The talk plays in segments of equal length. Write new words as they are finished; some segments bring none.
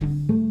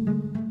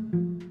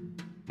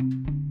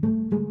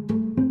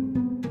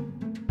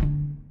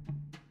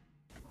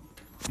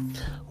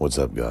What's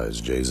up,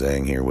 guys? Jay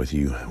Zhang here with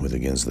you with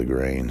Against the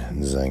Grain,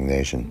 Zhang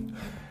Nation,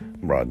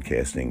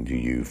 broadcasting to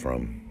you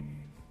from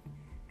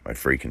my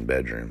freaking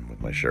bedroom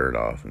with my shirt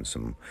off and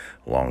some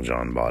long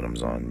john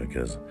bottoms on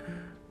because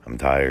I'm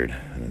tired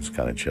and it's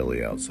kind of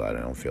chilly outside.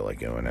 I don't feel like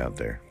going out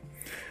there.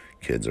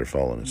 Kids are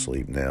falling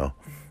asleep now,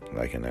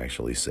 and I can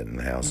actually sit in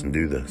the house and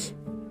do this.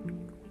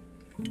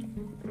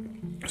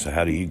 So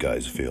how do you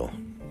guys feel?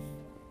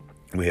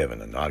 We have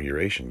an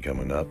inauguration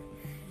coming up.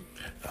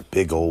 A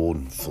big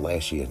old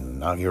flashy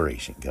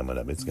inauguration coming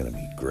up. It's going to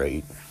be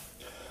great.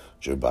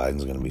 Joe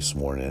Biden's going to be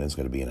sworn in. It's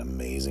going to be an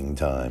amazing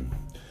time.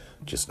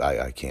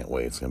 I can't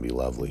wait. It's going to be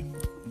lovely.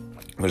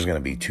 There's going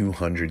to be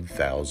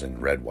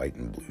 200,000 red, white,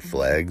 and blue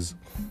flags.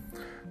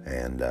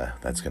 And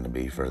that's going to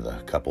be for the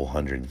couple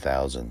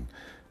 100,000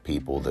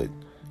 people that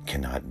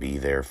cannot be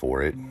there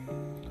for it.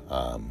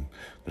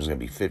 There's going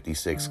to be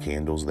 56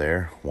 candles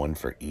there, one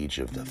for each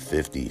of the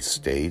 50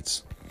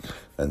 states.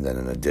 And then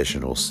an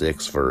additional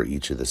 6 for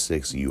each of the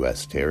 6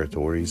 U.S.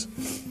 territories.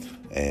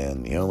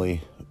 And the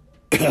only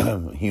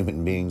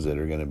human beings that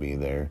are going to be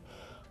there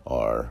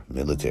are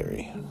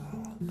military.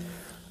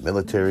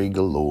 Military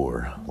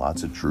galore.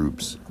 Lots of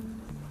troops.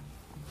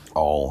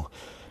 All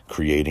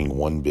creating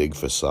one big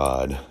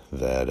facade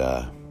that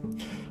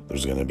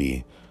there's going to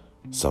be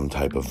some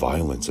type of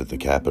violence at the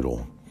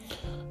Capitol.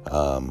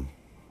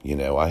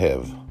 I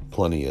have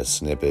plenty of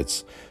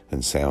snippets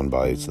and sound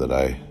bites that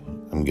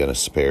I'm going to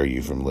spare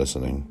you from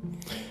listening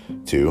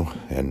to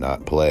and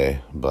not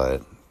play.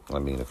 But,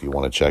 if you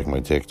want to check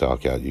my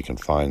TikTok out, you can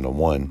find the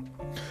one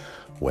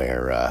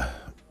where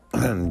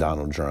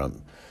Donald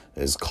Trump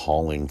is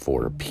calling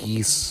for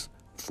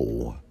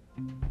peaceful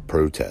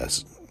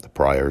protest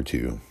prior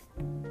to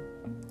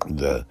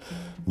the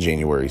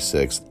January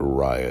 6th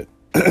riot.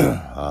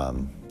 I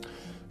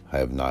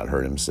have not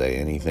heard him say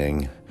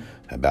anything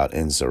about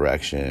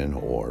insurrection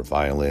or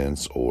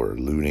violence or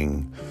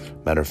looting.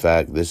 Matter of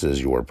fact, this is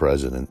your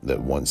president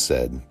that once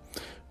said,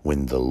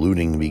 when the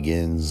looting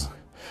begins,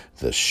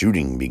 the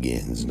shooting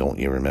begins. Don't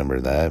you remember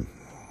that?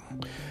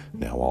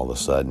 Now all of a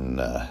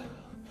sudden,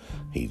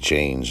 he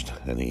changed,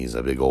 and he's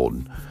a big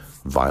old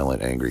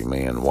violent, angry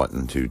man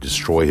wanting to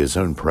destroy his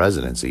own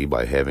presidency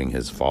by having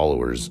his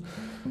followers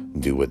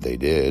do what they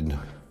did.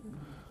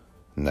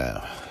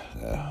 No.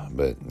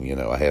 But,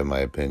 I have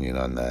my opinion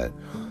on that,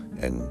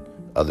 and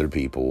other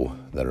people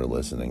that are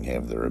listening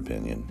have their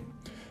opinion.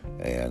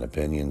 And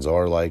opinions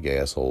are like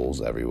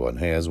assholes. Everyone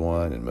has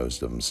one, and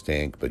most of them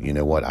stink. But you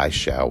know what? I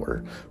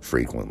shower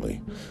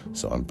frequently,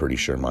 so I'm pretty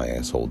sure my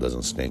asshole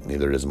doesn't stink.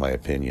 Neither does my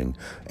opinion.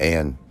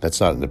 And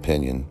that's not an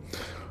opinion.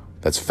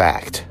 That's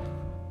fact.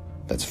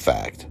 That's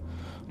fact.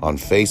 On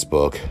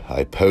Facebook,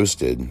 I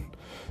posted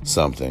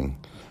something.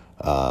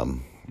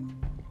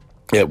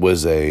 It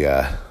was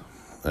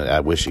I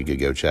wish you could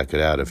go check it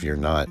out. If you're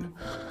not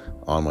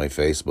on my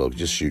Facebook,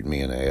 just shoot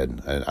me an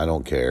ad. I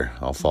don't care.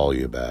 I'll follow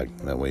you back.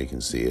 That way you can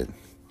see it.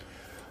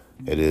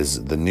 It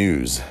is the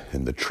news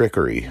and the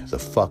trickery, the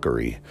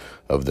fuckery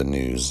of the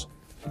news.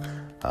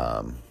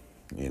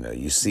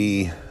 You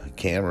see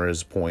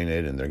cameras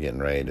pointed and they're getting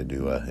ready to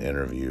do an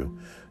interview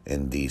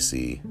in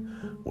D.C.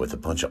 with a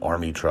bunch of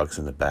army trucks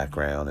in the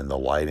background, and the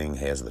lighting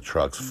has the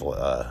trucks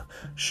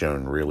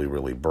shown really,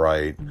 really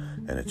bright,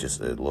 and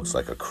it looks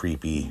like a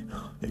creepy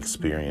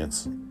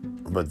experience.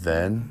 But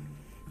then,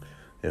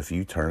 if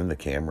you turn the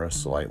camera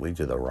slightly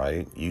to the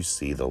right, you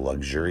see the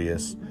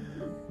luxurious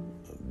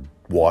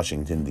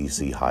Washington,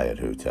 D.C. Hyatt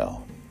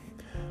Hotel,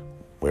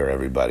 where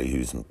everybody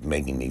who's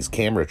making these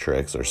camera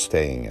tricks are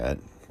staying at.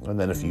 And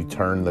then if you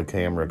turn the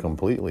camera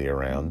completely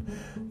around,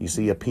 you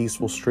see a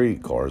peaceful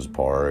street, cars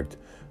parked,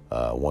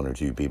 1 or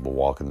 2 people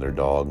walking their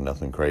dog,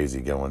 nothing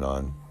crazy going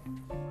on.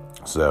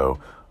 So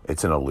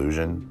it's an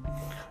illusion,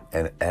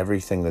 and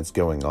everything that's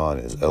going on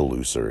is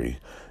illusory.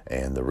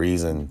 And the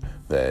reason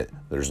that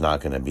there's not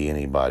going to be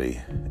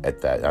anybody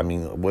at that,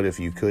 what if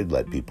you could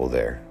let people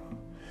there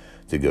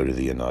to go to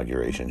the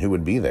inauguration? Who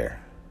would be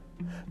there?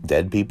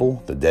 Dead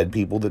people? The dead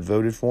people that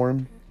voted for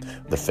him?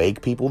 The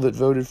fake people that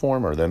voted for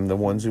him? Are them the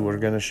ones who are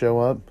going to show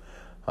up?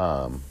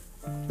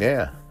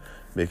 Yeah,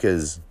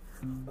 because,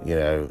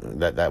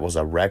 that was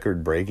a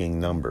record-breaking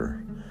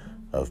number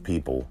of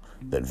people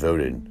that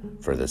voted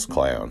for this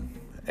clown.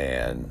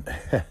 And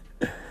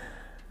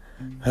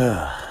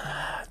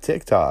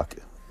TikTok,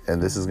 and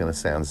this is going to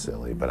sound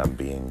silly, but I'm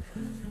being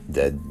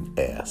dead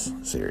ass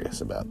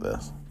serious about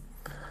this.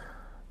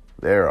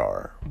 There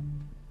are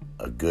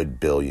a good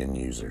billion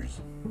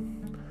users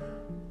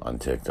on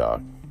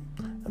TikTok,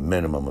 a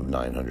minimum of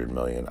 900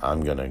 million.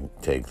 I'm going to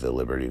take the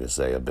liberty to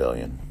say 1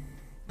 billion.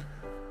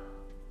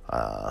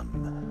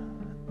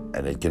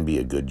 And it can be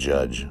a good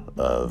judge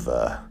of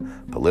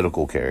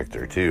political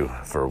character, too,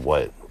 for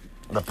what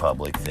the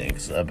public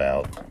thinks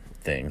about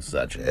things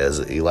such as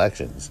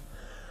elections.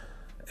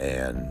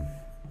 And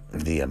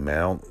the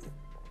amount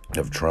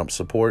of Trump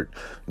support.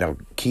 Now,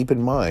 keep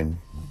in mind,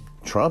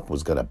 Trump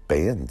was going to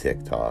ban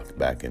TikTok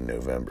back in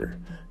November.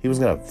 He was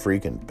going to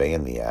freaking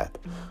ban the app.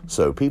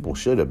 So people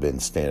should have been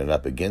standing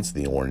up against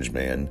the orange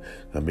man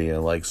and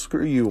being like,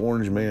 screw you,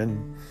 orange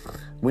man.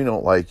 We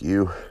don't like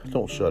you.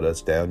 Don't shut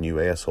us down, you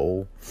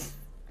asshole.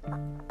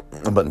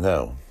 But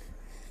no.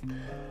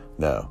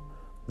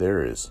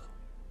 There is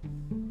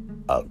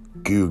a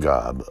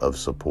goo-gob of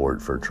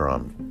support for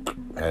Trump.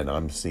 And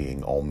I'm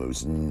seeing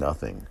almost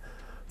nothing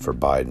for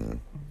Biden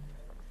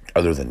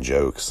other than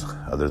jokes,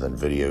 other than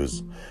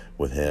videos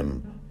with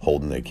him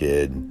holding a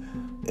kid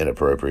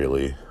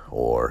inappropriately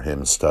or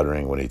him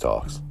stuttering when he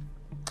talks.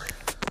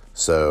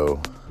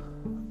 So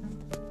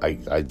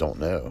I don't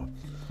know.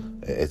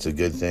 It's a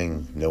good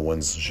thing no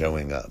one's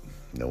showing up.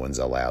 No one's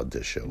allowed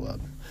to show up.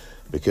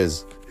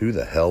 Because who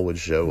the hell would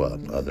show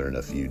up other than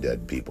a few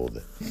dead people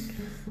that,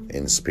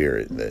 in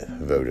spirit, that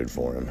voted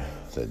for him,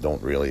 that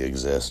don't really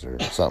exist or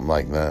something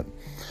like that?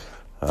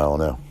 I don't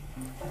know.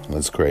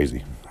 That's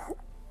crazy.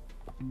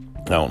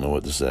 I don't know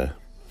what to say.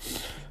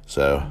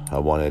 So I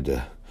wanted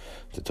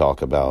to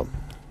talk about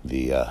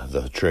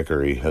the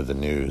trickery of the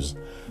news.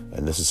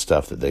 And this is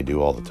stuff that they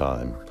do all the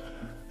time.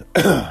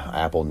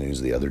 Apple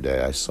News the other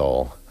day, I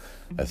saw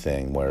a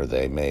thing where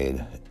they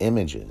made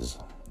images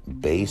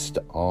based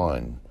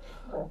on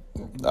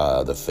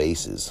the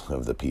faces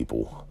of the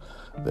people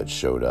that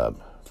showed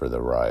up for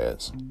the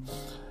riots.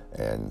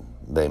 And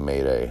they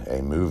made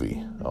a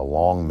movie, a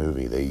long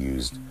movie. They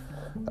used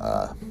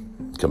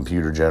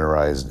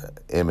computer-generated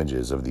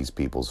images of these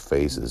people's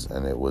faces,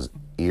 and it was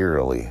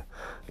eerily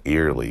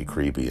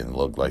creepy and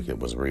looked like it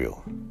was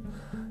real.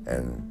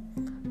 And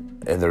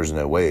there's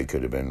no way it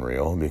could have been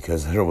real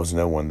because there was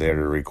no one there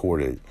to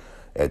record it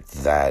at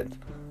that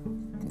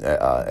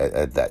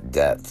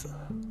depth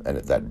and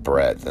at that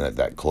breadth and at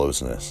that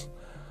closeness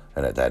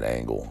and at that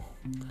angle.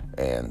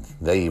 And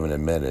they even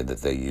admitted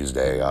that they used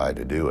AI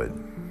to do it.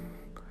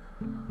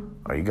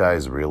 Are you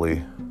guys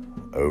really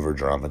over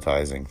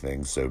dramatizing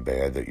things so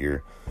bad that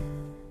you're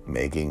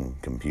making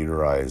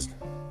computerized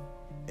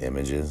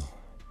images?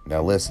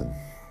 Now listen,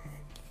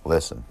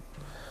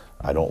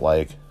 I don't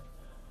like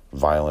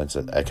violence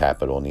at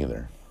Capitol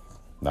neither,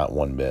 not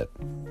one bit.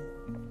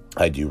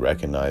 I do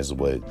recognize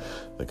what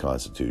the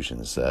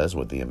Constitution says,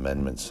 what the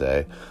amendments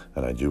say,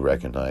 and I do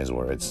recognize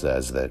where it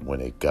says that when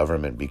a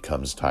government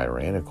becomes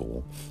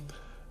tyrannical,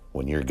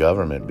 when your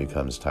government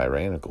becomes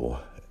tyrannical,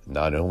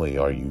 not only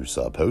are you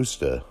supposed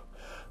to,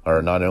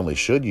 or not only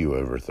should you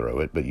overthrow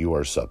it, but you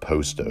are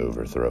supposed to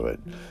overthrow it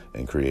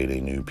and create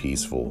a new,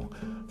 peaceful,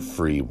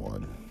 free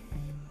one.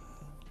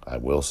 I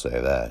will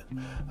say that.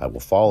 I will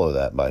follow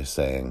that by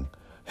saying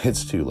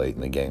it's too late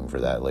in the game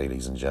for that,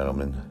 ladies and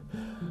gentlemen.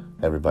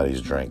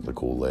 Everybody's drank the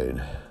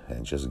Kool-Aid,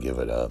 and just give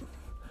it up.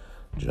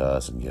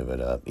 Just give it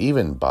up.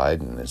 Even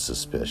Biden is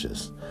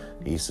suspicious.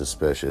 He's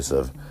suspicious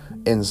of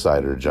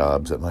insider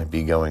jobs that might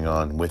be going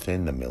on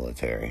within the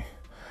military.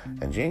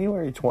 And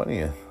January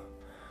 20th,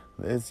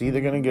 it's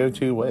either going to go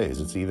two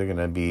ways. It's either going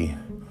to be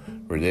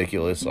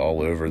ridiculous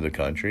all over the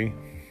country,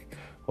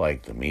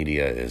 like the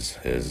media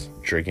is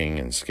tricking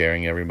and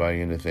scaring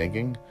everybody into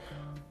thinking,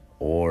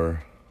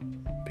 or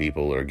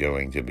people are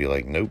going to be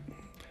like, nope,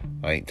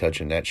 I ain't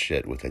touching that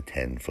shit with a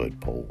 10-foot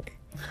pole.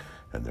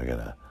 And they're going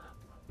to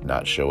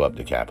not show up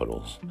to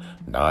capitals,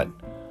 not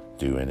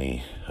do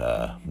any,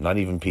 not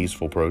even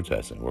peaceful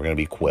protesting. We're going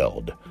to be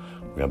quelled.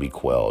 We're going to be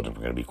quelled, and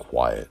we're going to be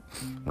quiet.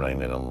 We're not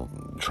even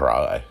going to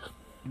try.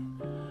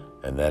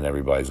 And then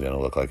everybody's going to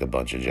look like a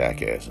bunch of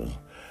jackasses.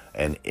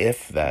 And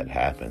if that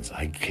happens,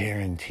 I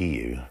guarantee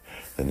you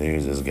the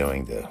news is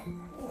going to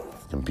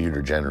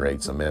computer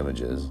generate some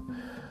images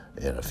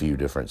in a few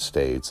different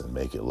states and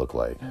make it look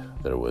like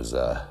there was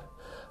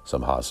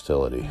some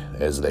hostility.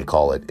 As they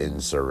call it,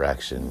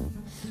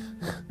 insurrection.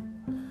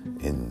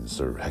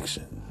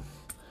 Insurrection.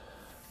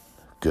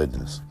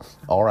 Goodness.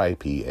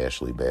 R.I.P.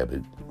 Ashley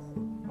Babbitt.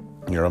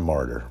 You're a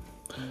martyr.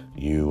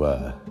 You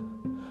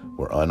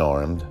were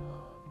unarmed.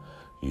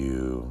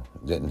 You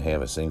didn't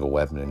have a single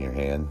weapon in your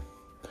hand.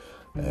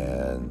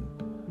 And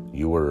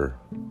you were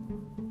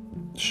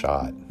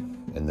shot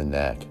in the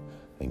neck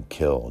and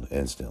killed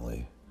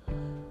instantly.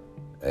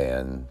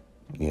 And,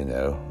 you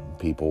know,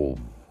 people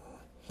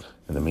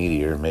in the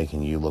media are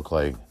making you look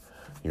like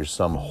you're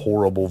some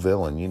horrible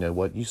villain. You know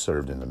what? You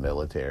served in the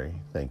military.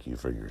 Thank you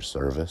for your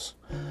service.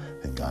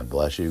 And God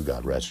bless you.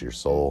 God rest your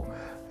soul.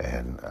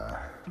 And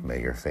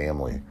may your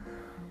family,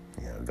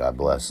 you know, God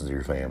blesses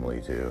your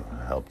family to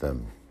help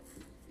them,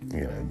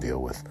 you know,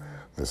 deal with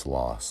this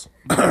loss.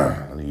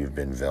 You've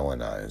been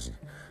villainized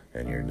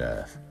in your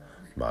death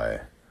by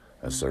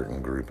a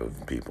certain group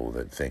of people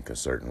that think a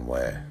certain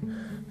way,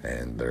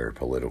 and their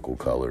political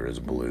color is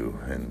blue,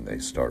 and they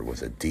start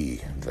with a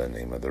D, the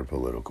name of their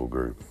political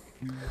group.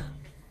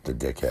 The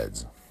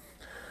dickheads.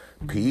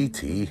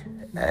 PTSD.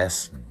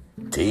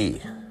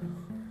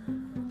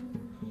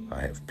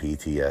 I have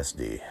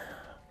PTSD.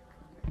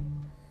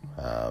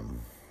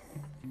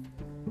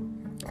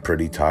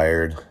 Pretty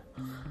tired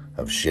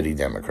of shitty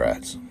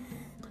Democrats.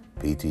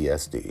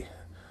 PTSD.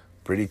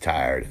 Pretty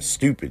tired of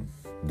stupid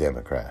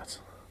Democrats.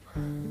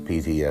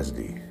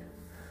 PTSD.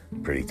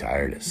 Pretty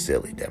tired of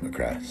silly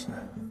Democrats.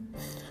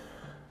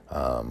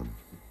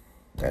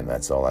 And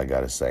that's all I got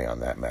to say on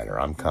that matter.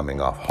 I'm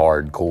coming off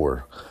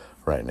hardcore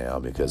right now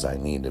because I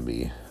need to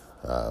be.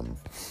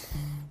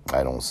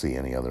 I don't see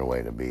any other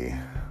way to be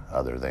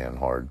other than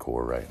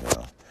hardcore right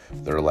now.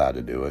 They're allowed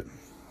to do it.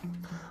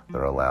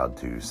 They're allowed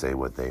to say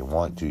what they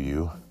want to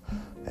you,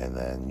 and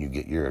then you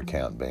get your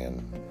account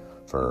banned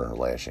for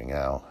lashing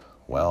out.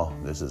 Well,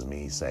 this is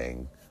me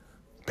saying,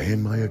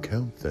 ban my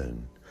account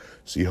then.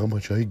 See how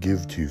much I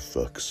give to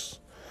fucks.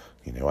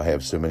 You know, I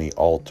have so many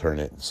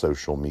alternate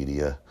social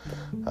media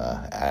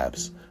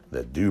apps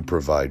that do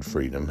provide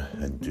freedom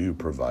and do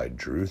provide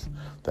truth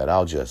that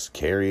I'll just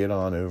carry it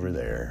on over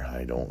there.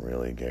 I don't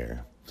really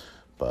care.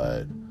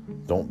 But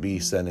don't be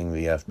sending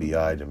the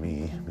FBI to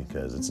me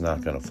because it's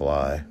not going to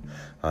fly.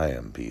 I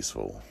am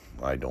peaceful.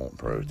 I don't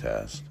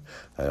protest.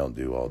 I don't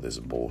do all this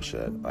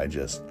bullshit. I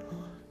just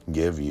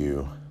give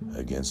you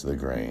against the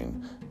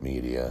grain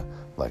media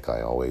like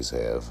I always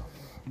have.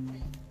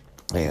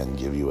 And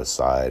give you a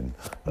side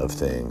of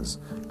things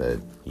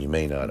that you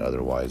may not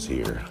otherwise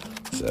hear.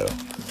 So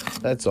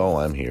that's all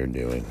I'm here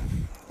doing.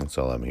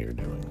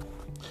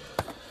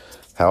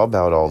 How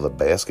about all the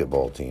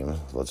basketball teams?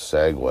 Let's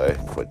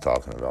segue, quit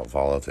talking about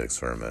politics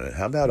for a minute.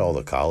 How about all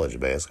the college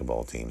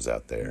basketball teams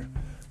out there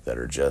that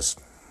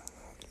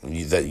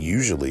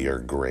usually are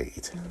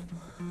great,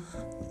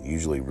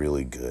 usually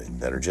really good,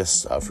 that are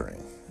just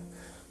suffering?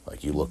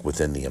 Like you look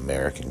within the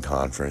American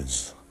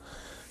Conference,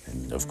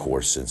 and of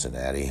course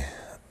Cincinnati.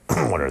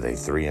 What are they,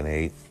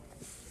 3-8?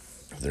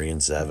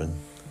 3-7?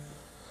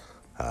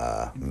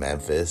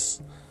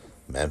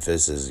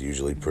 Memphis is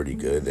usually pretty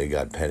good. They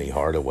got Penny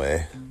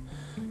Hardaway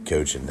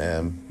coaching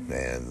them,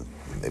 and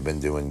they've been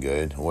doing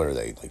good. What are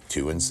they, like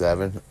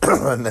 2-7?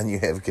 And then you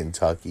have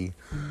Kentucky,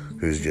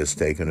 who's just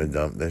taking a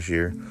dump this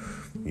year.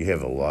 You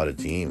have a lot of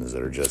teams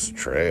that are just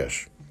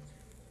trash.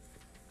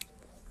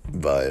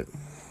 But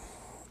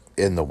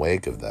in the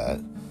wake of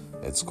that,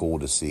 it's cool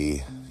to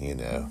see,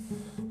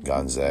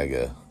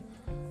 Gonzaga.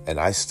 And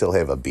I still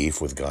have a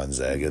beef with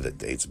Gonzaga that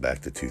dates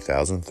back to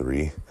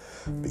 2003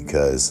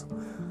 because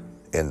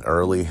in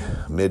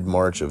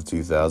mid-March of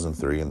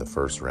 2003 in the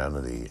first round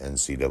of the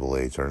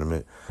NCAA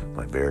tournament,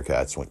 my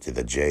Bearcats went to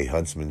the Jay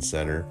Huntsman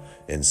Center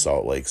in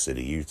Salt Lake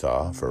City,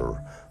 Utah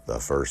for the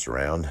first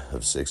round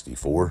of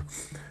 64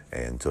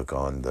 and took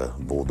on the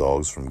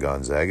Bulldogs from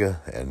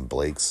Gonzaga and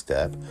Blake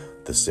Stepp,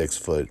 the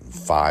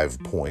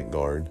 6'5" point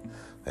guard,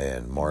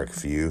 and Mark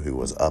Few, who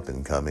was up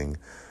and coming.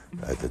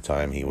 At the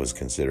time, he was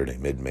considered a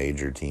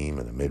mid-major team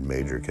and a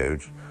mid-major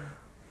coach.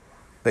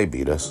 They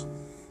beat us.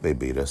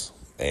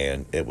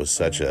 And it was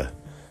such a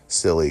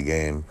silly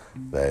game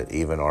that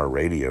even our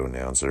radio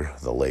announcer,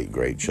 the late,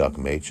 great Chuck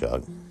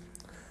Maychuk,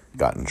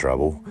 got in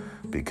trouble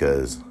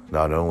because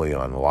not only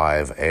on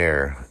live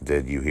air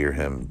did you hear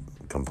him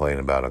complain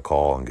about a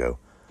call and go,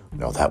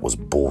 no, that was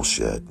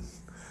bullshit.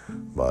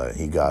 But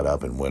he got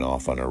up and went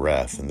off on a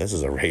ref. And this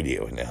is a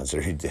radio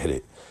announcer who did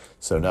it.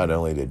 So not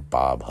only did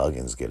Bob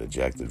Huggins get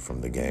ejected from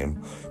the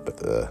game, but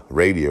the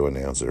radio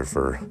announcer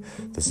for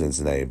the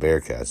Cincinnati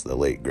Bearcats, the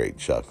late, great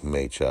Chuck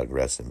Maychuk,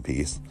 rest in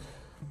peace,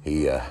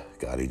 he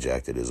got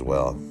ejected as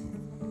well.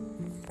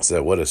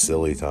 So what a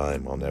silly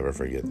time. I'll never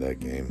forget that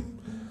game.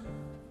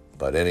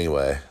 But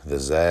anyway, the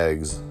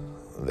Zags,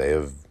 they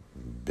have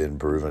been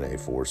proven a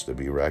force to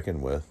be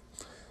reckoned with.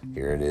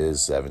 Here it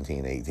is,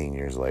 17, 18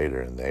 years later,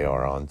 and they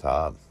are on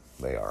top.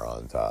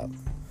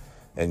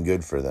 And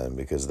good for them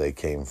because they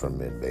came from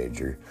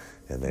mid-major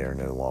and they are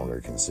no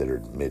longer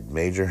considered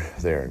mid-major.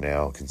 They are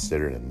now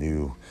considered a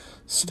new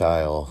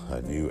style,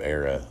 a new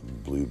era,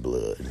 blue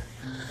blood.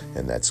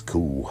 And that's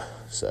cool.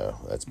 So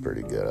that's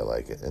pretty good. I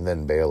like it. And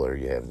then Baylor,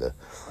 you have the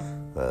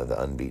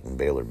unbeaten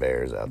Baylor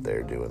Bears out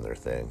there doing their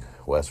thing.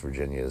 West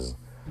Virginia's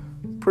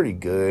pretty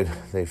good.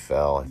 They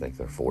fell. I think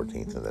they're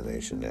 14th in the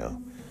nation now.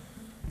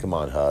 Come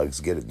on, Hugs.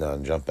 Get it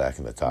done. Jump back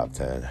in the top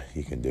 10.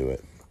 You can do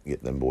it.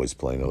 Get them boys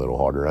playing a little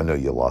harder. I know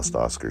you lost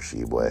Oscar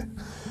Tshiebwe,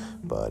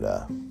 but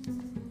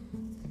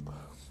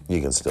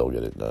you can still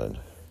get it done.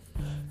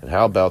 And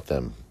how about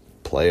them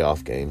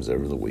playoff games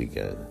over the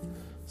weekend?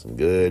 Some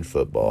good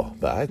football.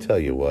 But I tell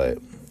you what,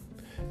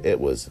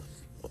 it was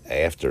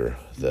after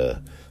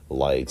the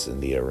lights in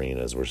the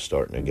arenas were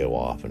starting to go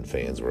off and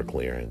fans were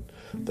clearing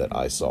that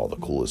I saw the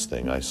coolest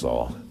thing I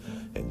saw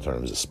in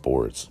terms of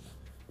sports.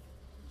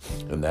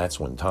 And that's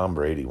when Tom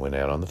Brady went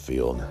out on the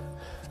field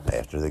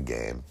after the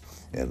game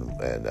and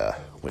went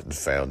and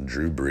found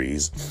Drew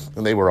Brees.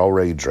 And they were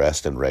already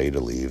dressed and ready to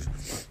leave.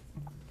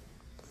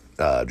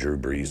 Drew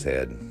Brees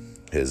had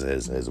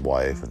his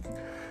wife and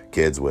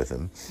kids with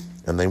him.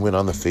 And they went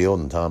on the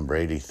field, and Tom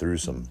Brady threw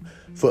some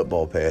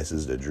football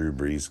passes to Drew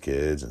Brees'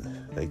 kids.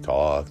 And they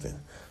talked and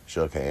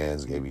shook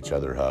hands, gave each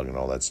other a hug and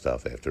all that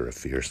stuff after a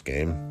fierce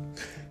game.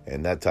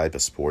 And that type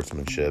of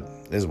sportsmanship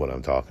is what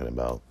I'm talking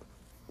about.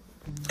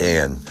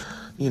 And,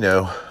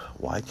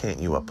 why can't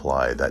you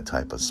apply that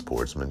type of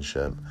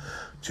sportsmanship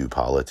to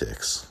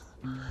politics?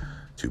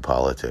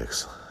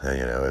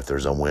 If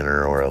there's a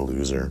winner or a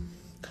loser,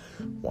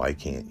 why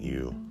can't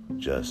you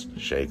just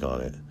shake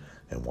on it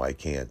And why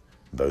can't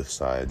both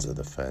sides of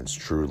the fence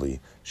truly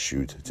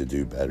shoot to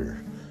do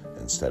better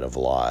instead of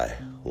lie,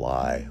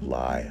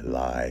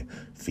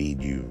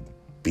 feed you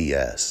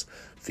BS,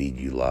 feed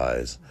you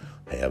lies,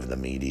 have the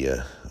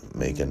media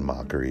making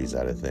mockeries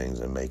out of things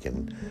and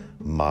making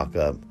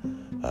mock-up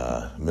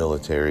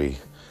military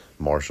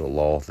martial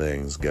law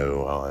things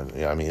go on.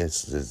 Yeah, I mean,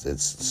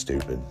 it's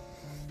stupid.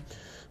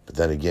 But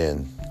then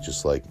again,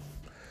 just like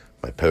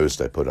my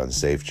post I put on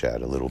Safe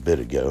Chat a little bit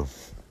ago,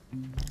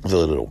 the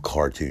little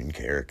cartoon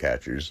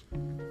caricatures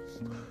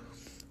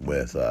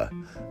with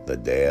the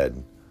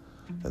dad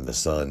and the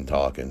son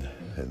talking,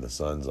 and the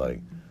son's like,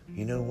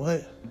 you know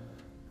what?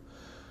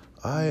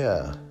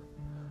 I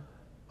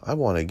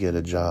want to get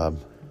a job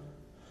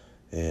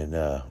in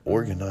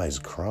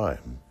organized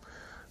crime.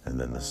 And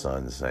then the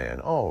son's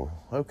saying, oh,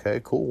 okay,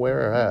 cool,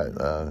 where at?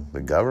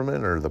 The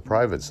government or the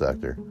private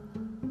sector?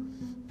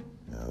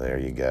 Now, there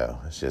you go.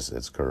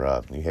 It's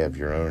corrupt. You have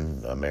your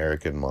own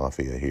American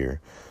mafia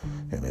here,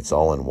 and it's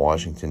all in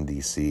Washington,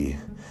 D.C.,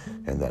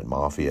 and that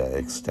mafia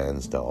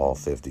extends to all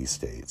 50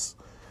 states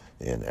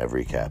in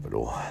every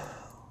capital.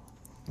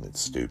 It's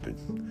stupid.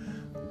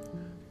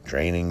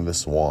 Draining the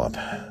swamp,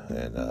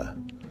 and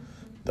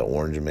the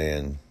orange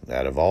man,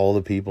 out of all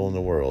the people in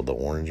the world, the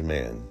orange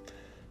man,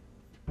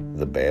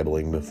 the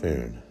babbling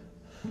buffoon,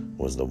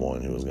 was the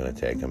one who was going to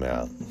take him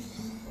out.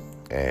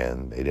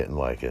 And they didn't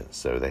like it,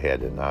 so they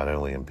had to not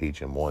only impeach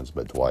him once,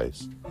 but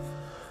twice.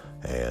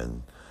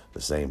 And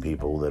the same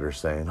people that are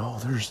saying, oh,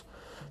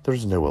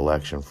 there's no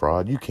election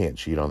fraud, you can't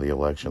cheat on the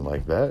election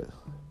like that,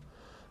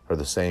 are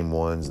the same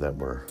ones that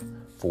were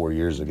 4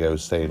 years ago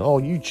saying, oh,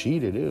 you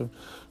cheated,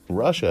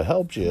 Russia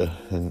helped you,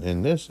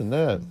 and this and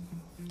that.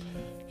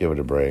 Give it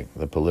a break.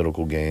 The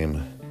political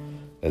game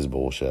is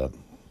bullshit,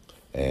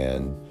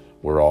 and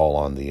we're all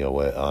on the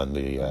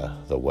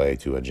way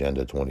to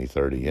Agenda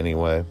 2030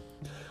 anyway.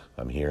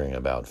 I'm hearing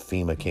about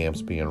FEMA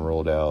camps being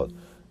rolled out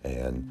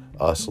and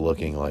us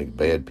looking like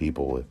bad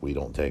people if we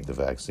don't take the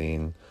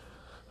vaccine.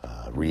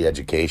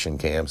 Re-education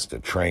camps to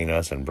train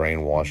us and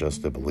brainwash us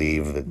to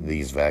believe that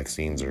these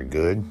vaccines are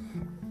good.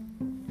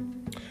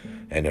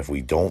 And if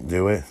we don't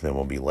do it, then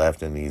we'll be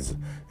left in these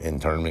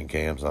internment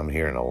camps. I'm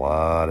hearing a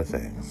lot of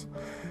things.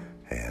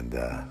 And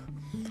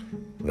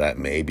that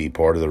may be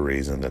part of the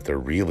reason that they're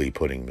really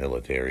putting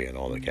military in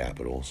all the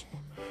capitals.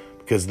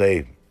 Because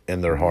they,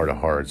 in their heart of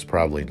hearts,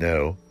 probably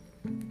know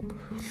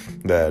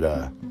that,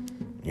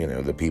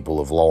 the people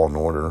of law and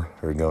order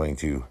are going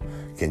to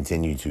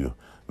continue to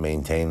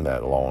maintain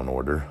that law and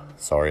order.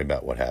 Sorry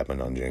about what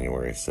happened on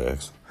January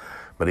 6th.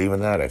 But even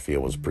that, I feel,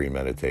 was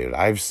premeditated.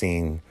 I've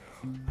seen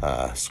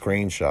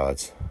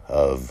screenshots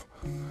of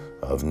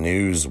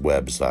news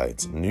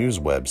websites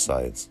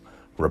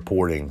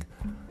reporting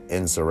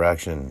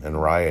insurrection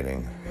and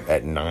rioting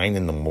at 9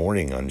 a.m.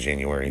 on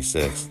January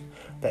 6th.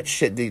 That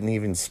shit didn't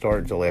even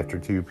start till after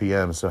 2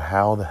 p.m. So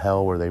how the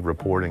hell were they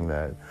reporting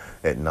that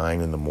at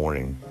 9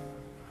 a.m?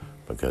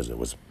 Because it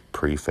was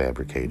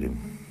prefabricated,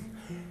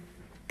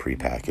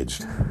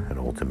 prepackaged, and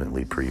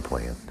ultimately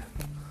pre-planned.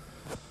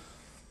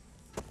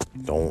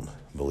 Don't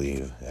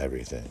believe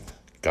everything.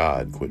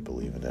 God, quit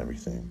believing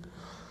everything.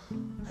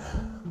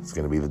 It's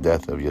going to be the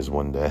death of you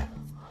one day.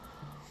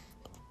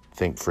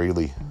 Think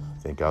freely.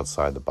 Think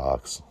outside the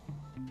box.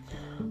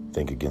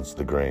 Think against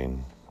the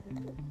grain.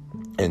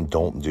 And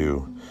don't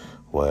do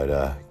what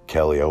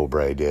Kelly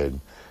Oubre did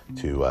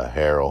to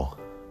Harrell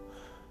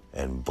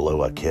and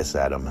blow a kiss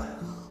at him.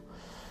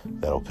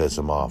 That'll piss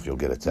him off. You'll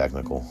get a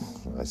technical.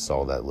 I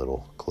saw that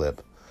little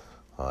clip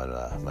on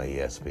my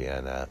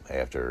ESPN app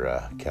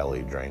after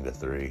Kelly drained a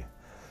three.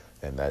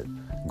 And that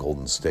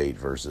Golden State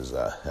versus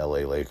LA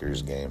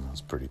Lakers game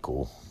was pretty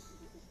cool.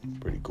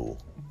 Pretty cool.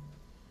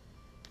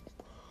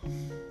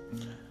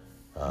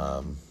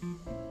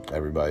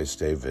 Everybody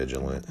stay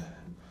vigilant.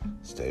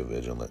 Stay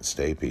vigilant.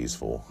 Stay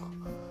peaceful.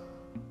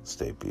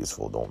 Stay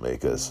peaceful. Don't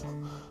make us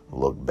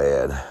look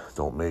bad.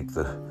 Don't make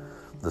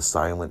the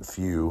silent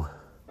few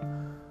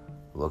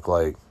look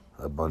like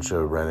a bunch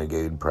of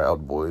renegade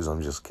Proud Boys.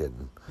 I'm just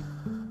kidding.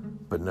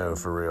 But no,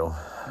 for real.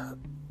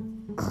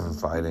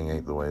 Fighting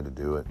ain't the way to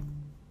do it.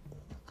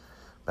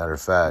 Matter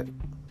of fact,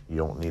 you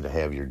don't need to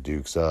have your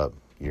dukes up.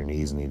 Your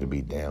knees need to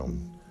be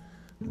down.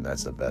 And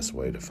that's the best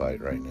way to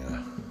fight right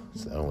now.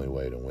 It's the only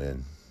way to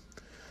win.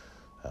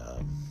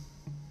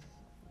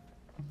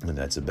 And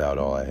that's about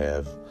all I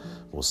have.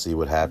 We'll see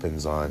what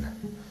happens on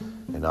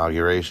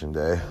Inauguration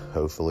Day.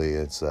 Hopefully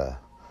it's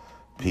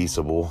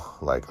peaceable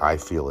like I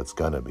feel it's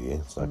going to be.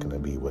 It's not going to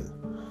be what,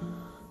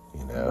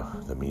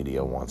 the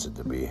media wants it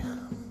to be.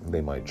 They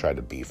might try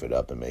to beef it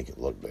up and make it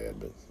look bad,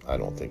 but I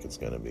don't think it's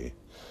going to be.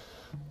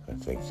 I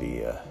think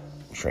the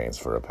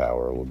transfer of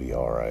power will be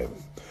all right.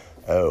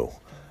 Oh,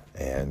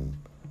 and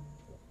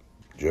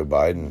Joe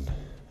Biden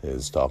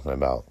is talking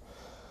about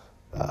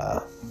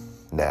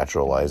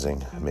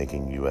naturalizing,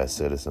 making U.S.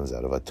 citizens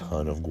out of a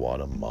ton of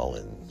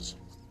Guatemalans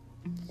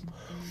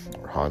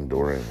or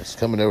Hondurans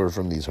coming over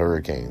from these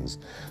hurricanes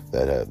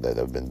that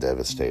have been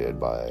devastated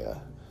by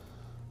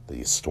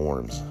these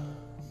storms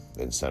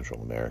in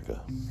Central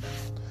America.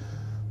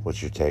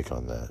 What's your take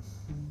on that?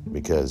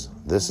 Because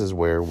this is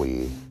where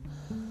we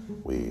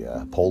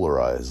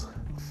polarize.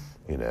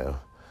 You know,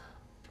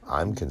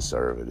 I'm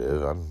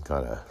conservative. I'm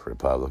kind of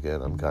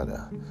Republican. I'm kind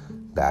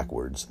of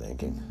backwards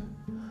thinking.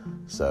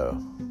 So,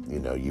 you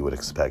know, you would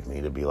expect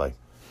me to be like,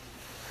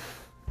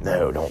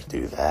 no, don't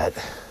do that.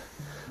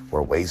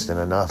 We're wasting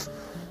enough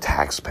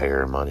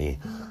taxpayer money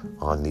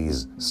on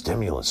these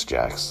stimulus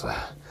checks.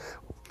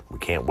 We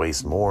can't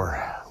waste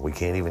more. We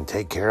can't even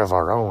take care of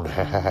our own.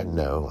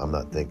 No, I'm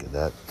not thinking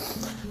that.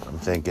 I'm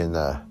thinking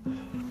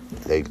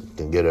they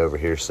can get over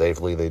here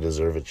safely. They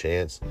deserve a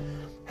chance.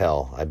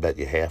 Hell, I bet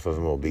you half of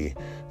them will be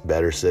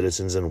better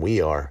citizens than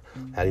we are.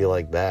 How do you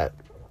like that?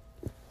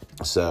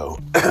 So,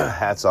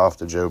 hats off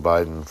to Joe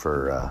Biden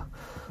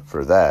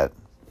for that.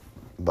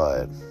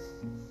 But,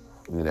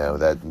 you know,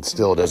 that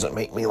still doesn't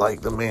make me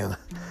like the man.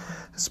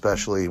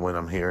 Especially when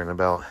I'm hearing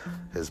about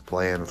his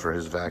plan for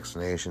his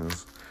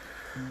vaccinations.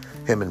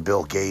 Him and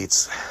Bill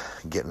Gates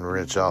getting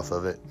rich off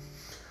of it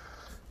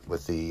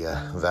with the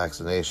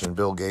vaccination.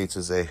 Bill Gates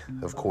is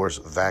of course,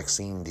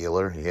 vaccine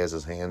dealer. He has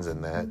his hands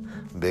in that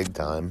big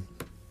time.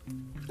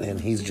 And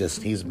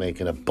he's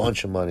making a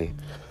bunch of money.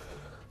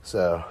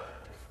 So,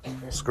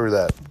 screw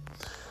that.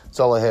 That's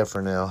all I have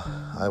for now.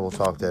 I will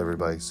talk to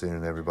everybody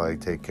soon. Everybody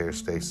take care,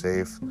 stay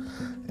safe,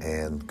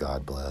 and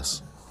God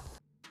bless.